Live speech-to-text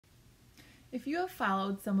If you have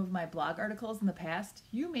followed some of my blog articles in the past,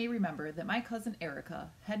 you may remember that my cousin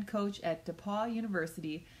Erica, head coach at DePauw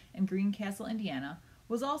University in Greencastle, Indiana,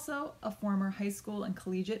 was also a former high school and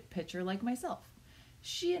collegiate pitcher like myself.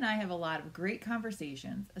 She and I have a lot of great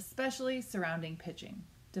conversations, especially surrounding pitching,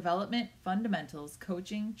 development, fundamentals,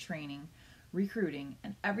 coaching, training, recruiting,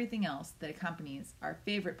 and everything else that accompanies our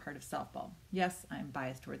favorite part of softball. Yes, I'm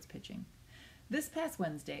biased towards pitching. This past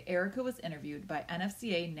Wednesday, Erica was interviewed by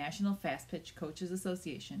NFCA National Fast Pitch Coaches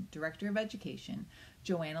Association Director of Education,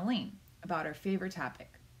 Joanna Lane, about our favorite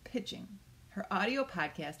topic, pitching. Her audio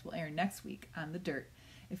podcast will air next week on The Dirt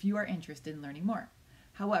if you are interested in learning more.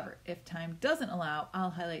 However, if time doesn't allow,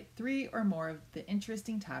 I'll highlight 3 or more of the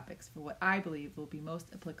interesting topics for what I believe will be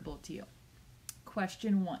most applicable to you.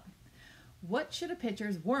 Question 1. What should a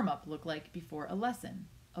pitcher's warm-up look like before a lesson?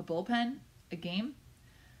 A bullpen? A game?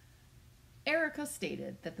 Erica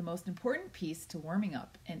stated that the most important piece to warming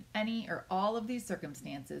up in any or all of these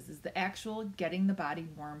circumstances is the actual getting the body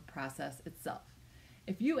warm process itself.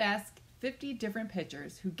 If you ask 50 different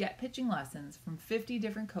pitchers who get pitching lessons from 50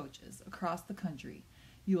 different coaches across the country,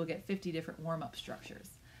 you will get 50 different warm-up structures.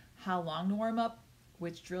 How long to warm up,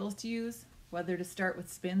 which drills to use, whether to start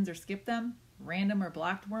with spins or skip them, random or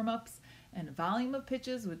blocked warm-ups, and volume of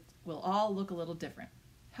pitches will all look a little different.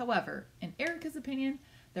 However, in Erica's opinion,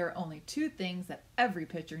 there are only 2 things that every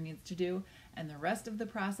pitcher needs to do, and the rest of the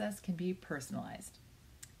process can be personalized.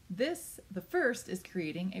 The first is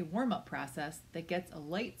creating a warm-up process that gets a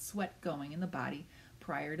light sweat going in the body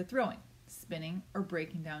prior to throwing, spinning, or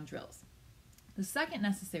breaking down drills. The second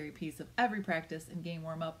necessary piece of every practice and game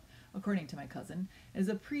warm-up, according to my cousin, is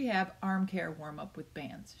a prehab arm care warm-up with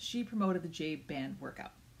bands. She promoted the J band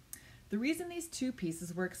workout. The reason these 2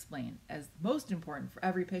 pieces were explained as most important for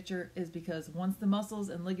every pitcher is because once the muscles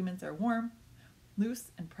and ligaments are warm,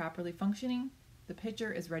 loose, and properly functioning, the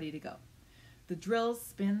pitcher is ready to go. The drills,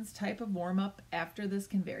 spins, type of warm-up after this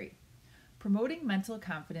can vary. Promoting mental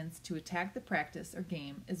confidence to attack the practice or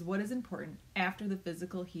game is what is important after the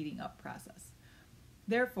physical heating up process.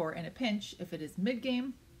 Therefore, in a pinch, if it is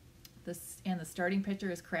mid-game and the starting pitcher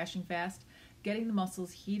is crashing fast, getting the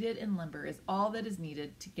muscles heated and limber is all that is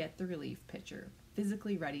needed to get the relief pitcher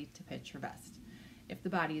physically ready to pitch her best. If the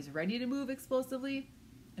body is ready to move explosively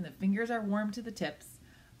and the fingers are warm to the tips,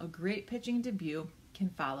 a great pitching debut can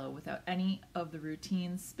follow without any of the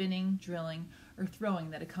routine spinning, drilling, or throwing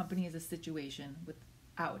that accompanies a situation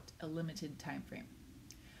without a limited time frame.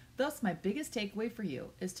 Thus, my biggest takeaway for you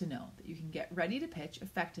is to know that you can get ready to pitch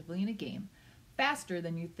effectively in a game faster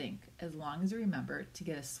than you think, as long as you remember to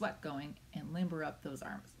get a sweat going and limber up those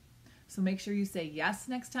arms. So make sure you say yes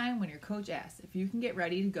next time when your coach asks if you can get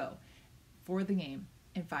ready to go for the game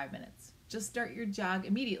in 5 minutes. Just start your jog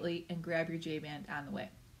immediately and grab your J-band on the way.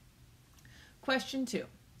 Question 2.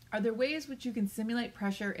 Are there ways which you can simulate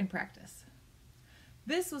pressure in practice?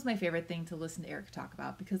 This was my favorite thing to listen to Erica talk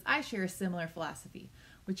about because I share a similar philosophy,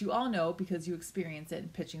 which you all know because you experience it in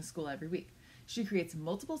pitching school every week. She creates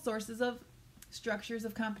multiple sources of structures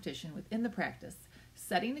of competition within the practice,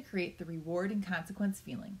 setting to create the reward and consequence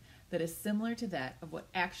feeling that is similar to that of what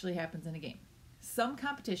actually happens in a game. Some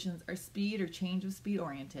competitions are speed or change of speed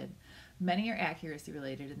oriented, many are accuracy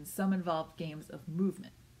related, and some involve games of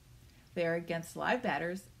movement. They are against live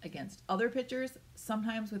batters, against other pitchers,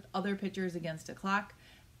 sometimes with other pitchers against a clock,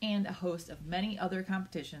 and a host of many other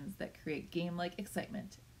competitions that create game-like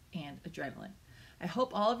excitement and adrenaline. I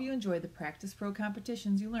hope all of you enjoy the Practice Pro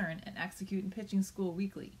competitions you learn and execute in pitching school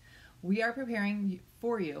weekly. We are preparing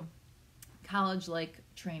for you college-like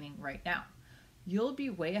training right now. You'll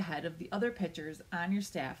be way ahead of the other pitchers on your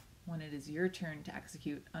staff when it is your turn to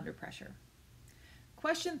execute under pressure.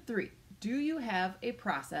 Question 3. Do you have a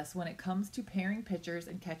process when it comes to pairing pitchers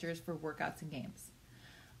and catchers for workouts and games?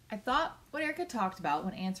 I thought what Erica talked about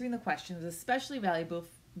when answering the question was especially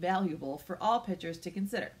valuable for all pitchers to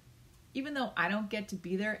consider. Even though I don't get to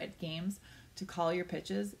be there at games to call your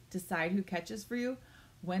pitches, decide who catches for you,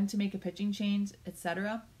 when to make a pitching change,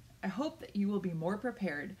 etc., I hope that you will be more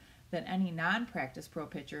prepared than any non-practice pro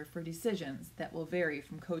pitcher for decisions that will vary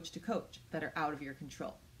from coach to coach that are out of your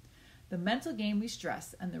control. The mental game we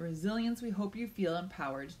stress and the resilience we hope you feel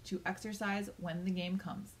empowered to exercise when the game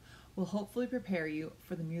comes will hopefully prepare you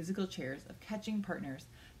for the musical chairs of catching partners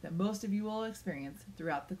that most of you will experience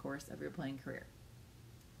throughout the course of your playing career.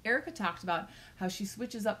 Erica talked about how she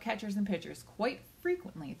switches up catchers and pitchers quite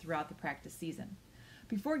frequently throughout the practice season,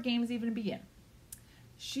 before games even begin.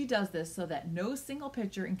 She does this so that no single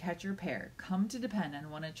pitcher and catcher pair come to depend on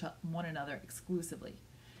one another exclusively.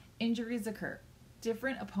 Injuries occur.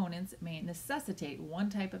 Different opponents may necessitate one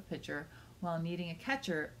type of pitcher while needing a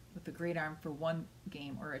catcher with a great arm for one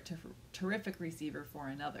game or a terrific receiver for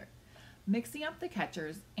another. Mixing up the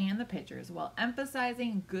catchers and the pitchers while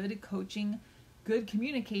emphasizing good coaching, good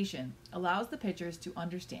communication allows the pitchers to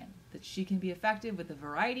understand that she can be effective with a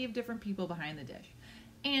variety of different people behind the dish,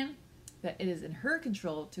 and that it is in her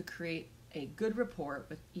control to create a good rapport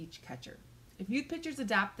with each catcher. If youth pitchers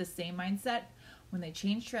adopt the same mindset when they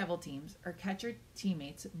change travel teams or catcher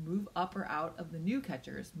teammates move up or out of the new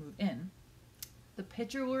catchers move in, the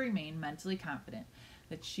pitcher will remain mentally confident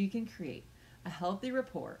that she can create a healthy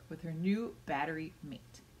rapport with her new battery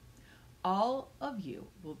mate. All of you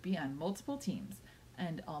will be on multiple teams,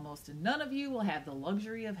 and almost none of you will have the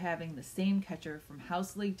luxury of having the same catcher from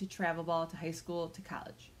house league to travel ball to high school to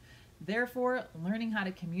college. Therefore, learning how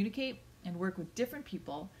to communicate and work with different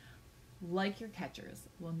people like your catchers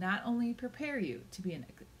will not only prepare you to be an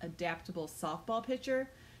adaptable softball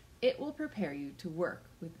pitcher, it will prepare you to work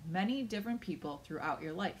with many different people throughout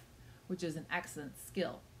your life, which is an excellent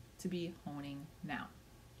skill to be honing now.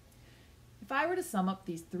 If I were to sum up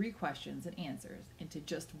these 3 questions and answers into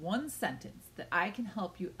just one sentence that can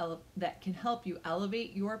help you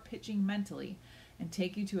elevate your pitching mentally and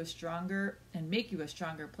take you to a stronger and make you a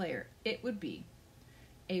stronger player, it would be: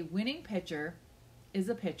 a winning pitcher is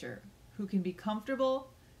a pitcher who can be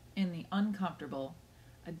comfortable in the uncomfortable,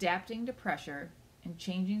 adapting to pressure and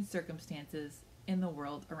changing circumstances in the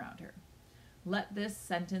world around her. Let this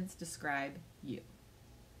sentence describe you.